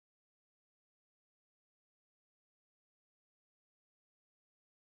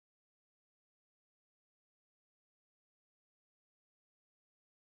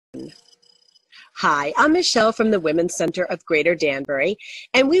Hi, I'm Michele from the Women's Center of Greater Danbury,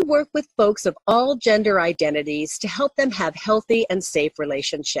 and we work with folks of all gender identities to help them have healthy and safe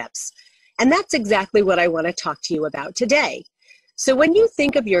relationships. And that's exactly what I want to talk to you about today. So when you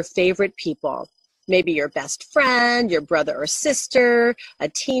think of your favorite people, maybe your best friend, your brother or sister, a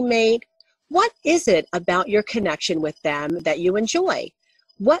teammate, what is it about your connection with them that you enjoy?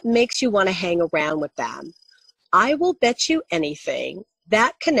 What makes you want to hang around with them? I will bet you anything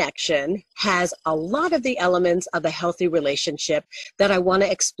that connection has a lot of the elements of a healthy relationship that I want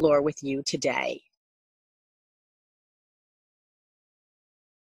to explore with you today.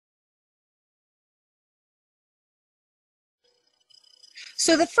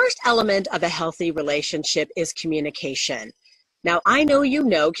 So the first element of a healthy relationship is communication. Now, I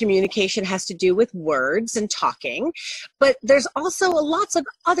know communication has to do with words and talking, but there's also lots of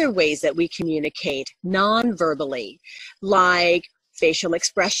other ways that we communicate non-verbally, like facial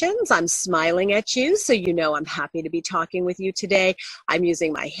expressions. I'm smiling at you, so you know I'm happy to be talking with you today. I'm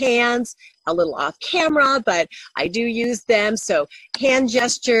using my hands, a little off camera, but I do use them. So hand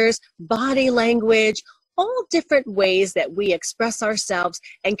gestures, body language, all different ways that we express ourselves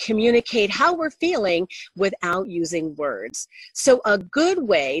and communicate how we're feeling without using words. So a good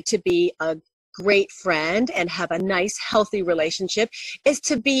way to be a great friend and have a nice, healthy relationship is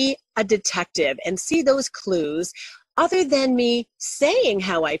to be a detective and see those clues. Other than me saying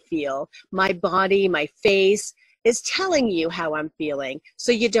how I feel, my body, my face is telling you how I'm feeling,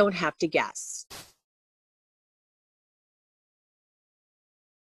 so you don't have to guess.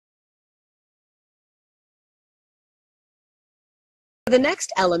 The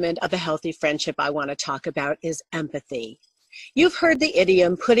next element of a healthy friendship I want to talk about is empathy. You've heard the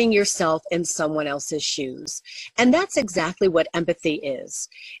idiom, putting yourself in someone else's shoes. And that's exactly what empathy is.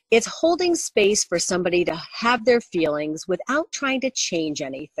 It's holding space for somebody to have their feelings without trying to change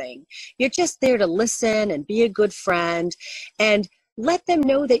anything. You're just there to listen and be a good friend and let them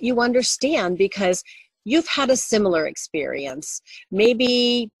know that you understand because you've had a similar experience.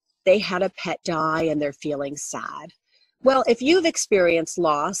 Maybe they had a pet die and they're feeling sad. Well, if you've experienced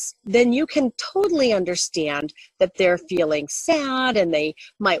loss, then you can totally understand that they're feeling sad and they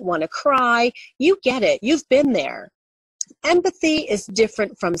might want to cry. You get it. You've been there. Empathy is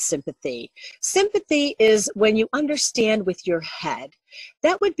different from sympathy. Sympathy is when you understand with your head.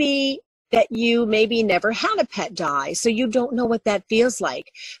 That would be that you maybe never had a pet die, so you don't know what that feels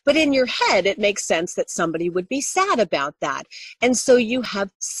like. But in your head, it makes sense that somebody would be sad about that. And so you have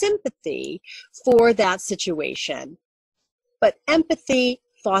sympathy for that situation. But empathy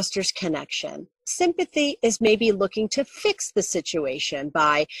fosters connection. Sympathy is maybe looking to fix the situation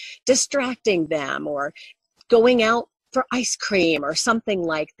by distracting them or going out for ice cream or something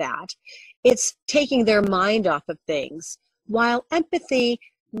like that. It's taking their mind off of things, while empathy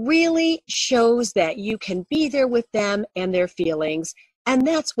really shows that you can be there with them and their feelings, and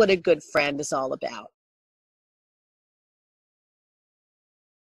that's what a good friend is all about.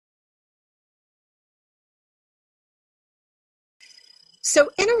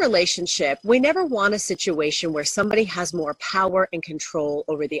 So in a relationship, we never want a situation where somebody has more power and control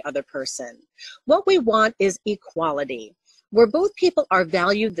over the other person. What we want is equality, where both people are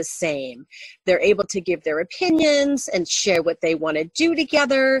valued the same. They're able to give their opinions and share what they want to do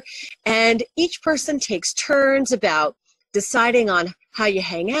together, and each person takes turns about deciding on how you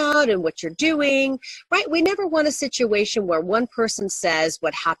hang out and what you're doing, right? We never want a situation where one person says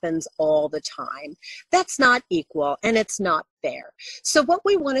what happens all the time. That's not equal and it's not fair. So what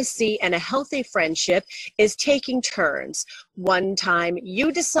we want to see in a healthy friendship is taking turns. One time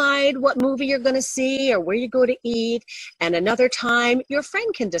you decide what movie you're going to see or where you go to eat, and another time your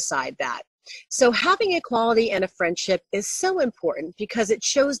friend can decide that. So having equality in a friendship is so important because it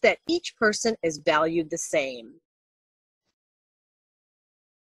shows that each person is valued the same.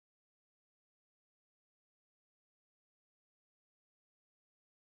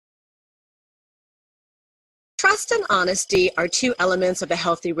 Trust and honesty are two elements of a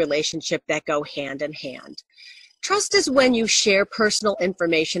healthy relationship that go hand in hand. Trust is when you share personal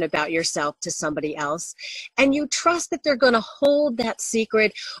information about yourself to somebody else, and you trust that they're going to hold that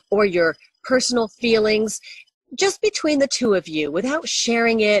secret or your personal feelings just between the two of you without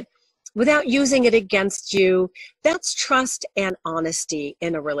sharing it, without using it against you. That's trust and honesty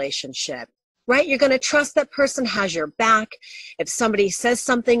in a relationship. Right? You're going to trust that person has your back. If somebody says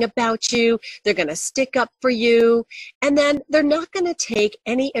something about you, they're going to stick up for you. And then they're not going to take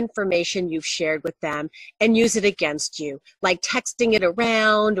any information you've shared with them and use it against you, like texting it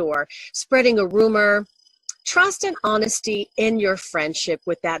around or spreading a rumor. Trust and honesty in your friendship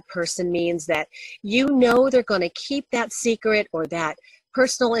with that person means that you know they're going to keep that secret or that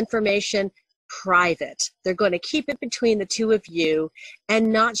personal information private. They're going to keep it between the two of you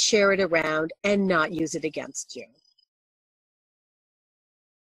and not share it around and not use it against you.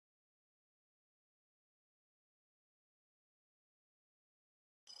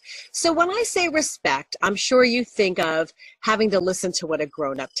 So when I say respect, I'm sure you think of having to listen to what a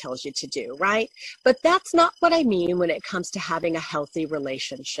grown-up tells you to do, right? But that's not what I mean when it comes to having a healthy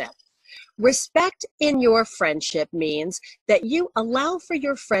relationship. Respect in your friendship means that you allow for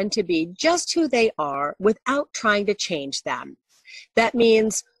your friend to be just who they are without trying to change them. That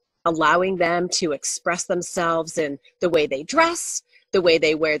means allowing them to express themselves in the way they dress, the way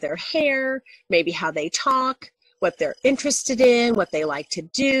they wear their hair, maybe how they talk, what they're interested in, what they like to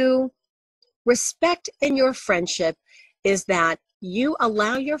do. Respect in your friendship is that you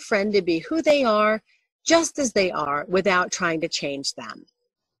allow your friend to be who they are, just as they are, without trying to change them.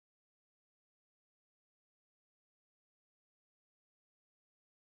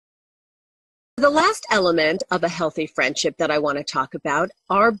 The last element of a healthy friendship that I want to talk about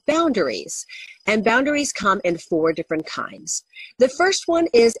are boundaries. And boundaries come in 4 different kinds. The first one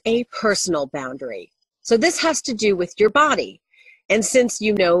is a personal boundary. So this has to do with your body. And since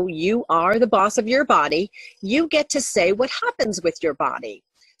you know you are the boss of your body, you get to say what happens with your body.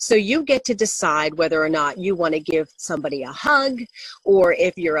 So you get to decide whether or not you want to give somebody a hug, or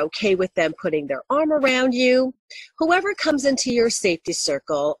if you're okay with them putting their arm around you. Whoever comes into your safety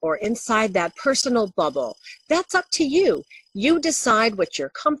circle or inside that personal bubble, that's up to you. You decide what you're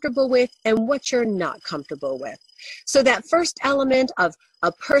comfortable with and what you're not comfortable with. So that first element of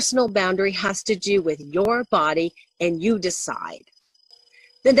a personal boundary has to do with your body, and you decide.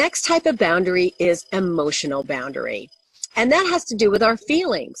 The next type of boundary is emotional boundary. And that has to do with our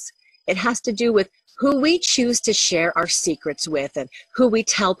feelings. It has to do with who we choose to share our secrets with and who we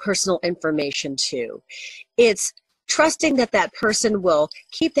tell personal information to. It's trusting that that person will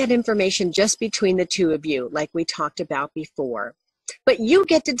keep that information just between the two of you, like we talked about before. But you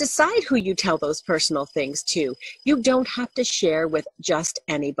get to decide who you tell those personal things to. You don't have to share with just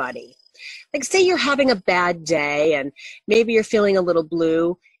anybody. Like, say you're having a bad day and maybe you're feeling a little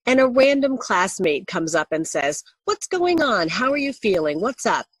blue, and a random classmate comes up and says, "What's going on? How are you feeling? What's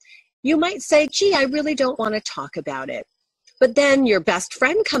up?" You might say, "Gee, I really don't want to talk about it." But then your best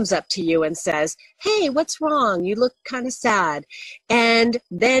friend comes up to you and says, "Hey, what's wrong? You look kind of sad." And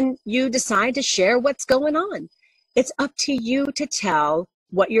then you decide to share what's going on. It's up to you to tell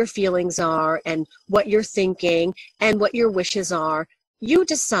what your feelings are and what you're thinking and what your wishes are. You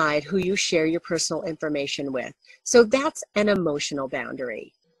decide who you share your personal information with. So that's an emotional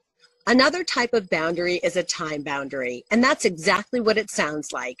boundary. Another type of boundary is a time boundary, and that's exactly what it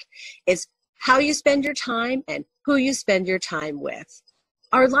sounds like. It's how you spend your time and who you spend your time with.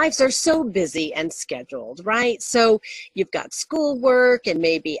 Our lives are so busy and scheduled, right? So you've got schoolwork and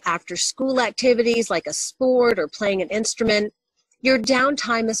maybe after school activities like a sport or playing an instrument. Your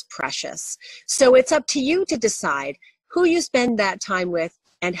downtime is precious. So it's up to you to decide who you spend that time with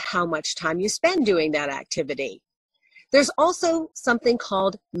and how much time you spend doing that activity. There's also something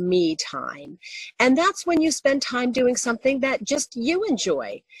called me time, and that's when you spend time doing something that just you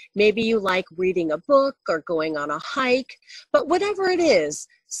enjoy. Maybe you like reading a book or going on a hike, but whatever it is,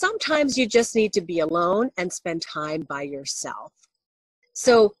 sometimes you just need to be alone and spend time by yourself.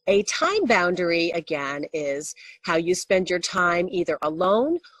 So a time boundary, again, is how you spend your time either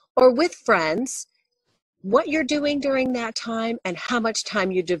alone or with friends, what you're doing during that time, and how much time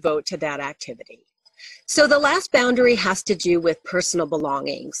you devote to that activity. So the last boundary has to do with personal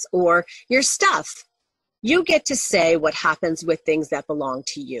belongings or your stuff. You get to say what happens with things that belong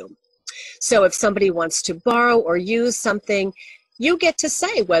to you. So if somebody wants to borrow or use something, you get to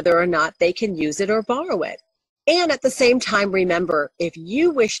say whether or not they can use it or borrow it. And at the same time, remember, if you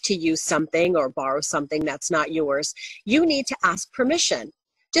wish to use something or borrow something that's not yours, you need to ask permission.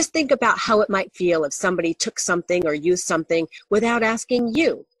 Just think about how it might feel if somebody took something or used something without asking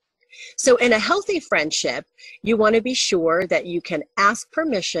you. So in a healthy friendship, you want to be sure that you can ask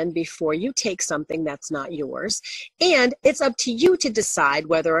permission before you take something that's not yours. And it's up to you to decide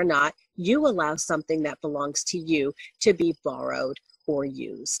whether or not you allow something that belongs to you to be borrowed or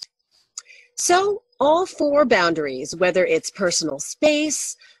used. So all 4 boundaries, whether it's personal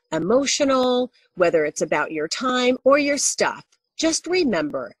space, emotional, whether it's about your time or your stuff, just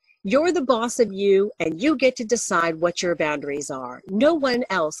remember, you're the boss of you, and you get to decide what your boundaries are. No one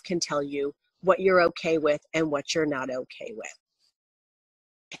else can tell you what you're okay with and what you're not okay with.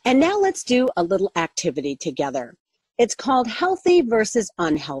 And now let's do a little activity together. It's called healthy versus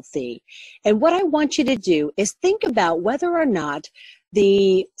unhealthy. And what I want you to do is think about whether or not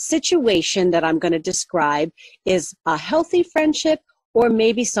the situation that I'm going to describe is a healthy friendship or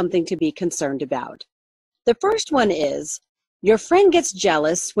maybe something to be concerned about. The first one is, your friend gets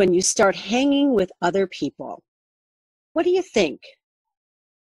jealous when you start hanging with other people. What do you think?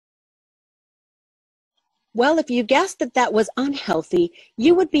 Well, if you guessed that that was unhealthy,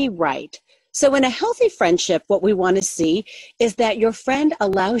 you would be right. So in a healthy friendship, what we want to see is that your friend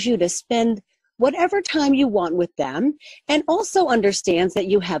allows you to spend whatever time you want with them, and also understands that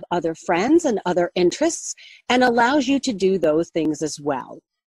you have other friends and other interests and allows you to do those things as well.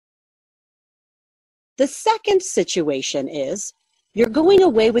 The second situation is, you're going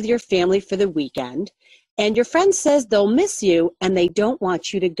away with your family for the weekend, and your friend says they'll miss you and they don't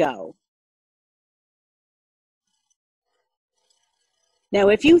want you to go. Now,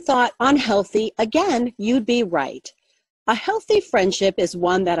 if you thought unhealthy, again, you'd be right. A healthy friendship is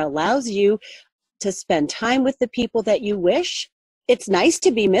one that allows you to spend time with the people that you wish. It's nice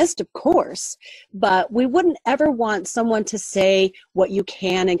to be missed, of course, but we wouldn't ever want someone to say what you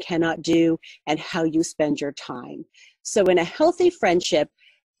can and cannot do and how you spend your time. So in a healthy friendship,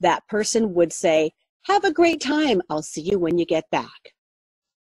 that person would say, have a great time. I'll see you when you get back.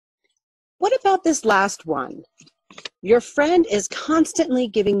 What about this last one? Your friend is constantly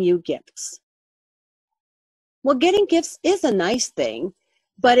giving you gifts. Well, getting gifts is a nice thing,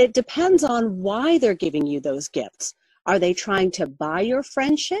 but it depends on why they're giving you those gifts. Are they trying to buy your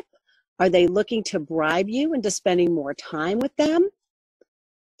friendship? Are they looking to bribe you into spending more time with them?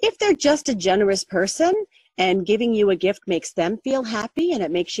 If they're just a generous person and giving you a gift makes them feel happy and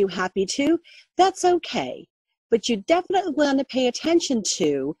it makes you happy too, that's okay. But you definitely want to pay attention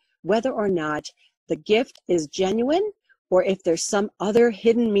to whether or not the gift is genuine or if there's some other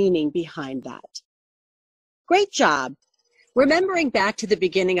hidden meaning behind that. Great job. Remembering back to the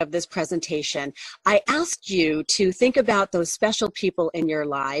beginning of this presentation, I asked you to think about those special people in your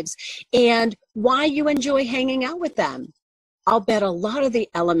lives and why you enjoy hanging out with them. I'll bet a lot of the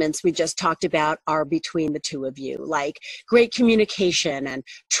elements we just talked about are between the two of you, like great communication and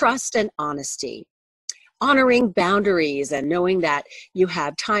trust and honesty. Honoring boundaries and knowing that you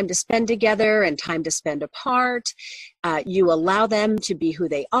have time to spend together and time to spend apart. You allow them to be who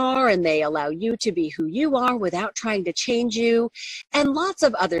they are and they allow you to be who you are without trying to change you, and lots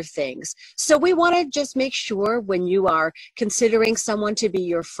of other things. So we want to just make sure when you are considering someone to be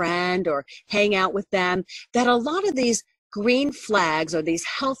your friend or hang out with them, that a lot of these green flags or these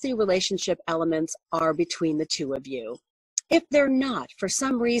healthy relationship elements are between the two of you. If they're not, for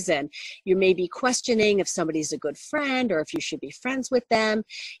some reason, you may be questioning if somebody's a good friend or if you should be friends with them,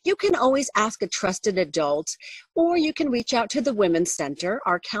 you can always ask a trusted adult, or you can reach out to the Women's Center.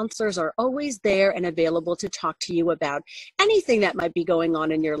 Our counselors are always there and available to talk to you about anything that might be going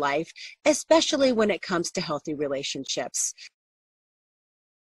on in your life, especially when it comes to healthy relationships.